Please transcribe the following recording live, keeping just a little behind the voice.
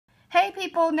Hey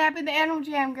people, Nappy the Animal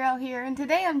Jam Girl here, and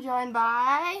today I'm joined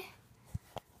by...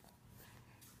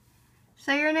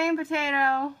 Say your name,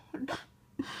 Potato. Why do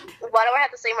I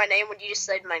have to say my name when you just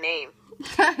said my name?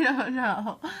 I don't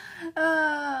know.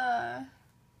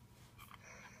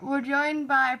 We're joined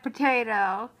by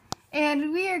Potato,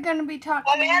 and we are going to be talking...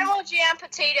 I'm Animal Jam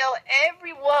Potato.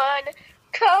 Everyone,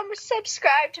 come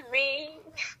subscribe to me.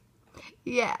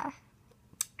 Yeah.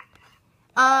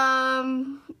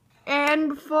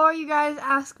 And before you guys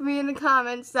ask me in the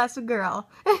comments, that's a girl.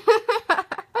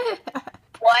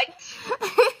 What?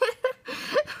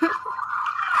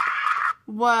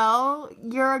 Well,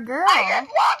 you're a girl. I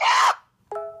just logged out!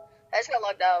 I just got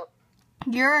logged out.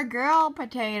 You're a girl,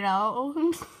 Potato.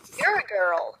 You're a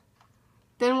girl.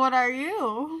 Then what are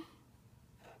you?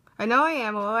 I know I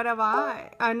am, but what am I?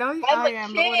 I know I'm I a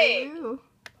am, but what are kid. you?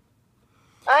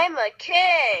 I'm a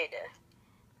kid.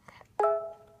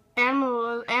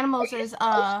 Animals is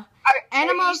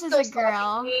Animals is a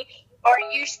girl. Are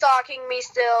you stalking me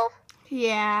still?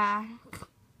 Yeah.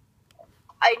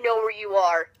 I know where you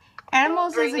are.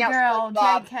 Animals is a girl,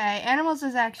 SpongeBob. JK. Animals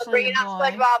is actually Bringing a out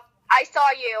boy. SpongeBob. I saw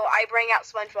you. I bring out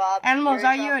SpongeBob. Animals,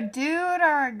 are you a dude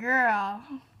or a girl?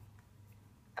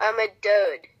 I'm a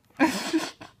dude.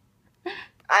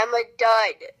 I'm a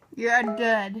dud. You're a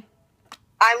dud.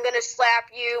 I'm gonna slap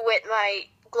you with my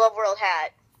Glove World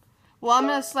hat. Well, I'm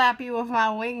gonna slap you with my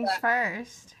wings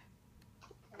first.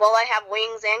 Well, I have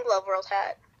wings and Glove World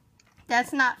hat.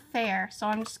 That's not fair, so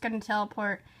I'm just gonna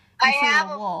teleport into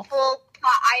a wolf.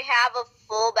 I have a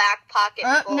full back pocket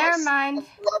full never of mind.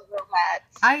 Glove World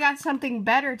hats. I got something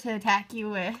better to attack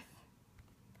you with.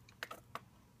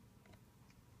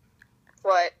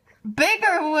 What?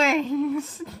 Bigger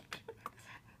wings!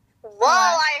 Well,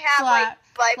 I have like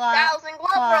 5,000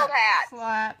 Glove World hats.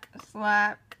 Slap,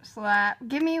 slap, slap.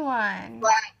 Give me one.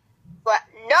 Slap.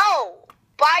 No!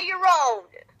 Buy your own.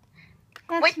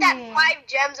 That's With that me. 5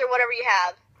 gems or whatever you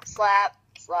have. Slap,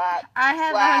 slap. I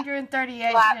have slap,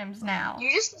 138 slap. gems now.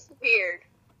 You just disappeared.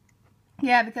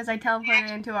 Yeah, because I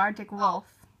teleported into Arctic Wolf.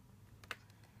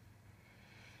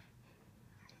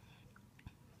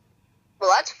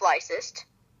 Well, that's flycist.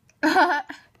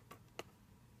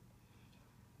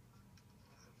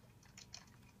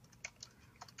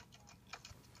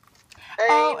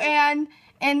 Oh,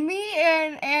 and me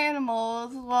and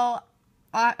Animals, well,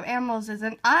 Animals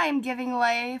isn't, I'm giving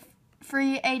away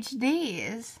free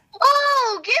HDs.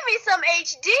 Oh, give me some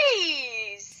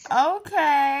HDs.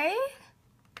 Okay.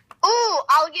 Ooh,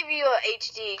 I'll give you a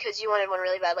HD because you wanted one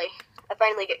really badly. I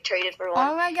finally get traded for one.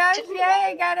 Oh my gosh, yay,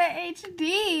 I got an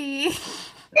HD.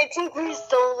 It took me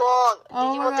so long.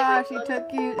 Oh my gosh, it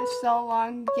took you so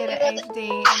long to get an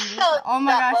HD. Oh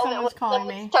my gosh, someone's calling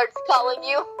me. Starts calling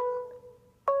you.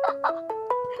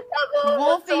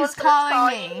 Wolfie's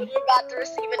calling me. You're about to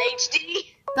receive an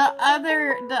HD. The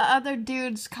other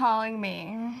dude's calling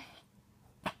me.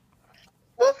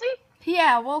 Wolfie?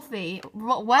 Yeah, Wolfie.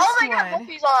 Westwood. Oh my god,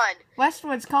 Wolfie's on.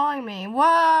 Westwood's calling me. Whoa,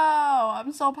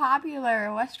 I'm so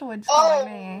popular. Westwood's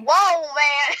calling me. Whoa,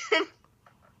 man.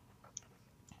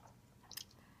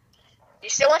 You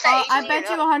still want that HD? I bet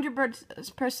you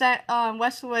 100%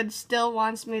 Westwood still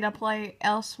wants me to play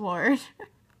Elsword.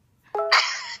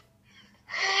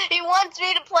 He wants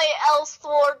me to play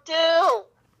Elsword too.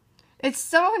 It's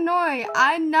so annoying.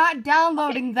 I'm not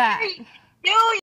downloading that. You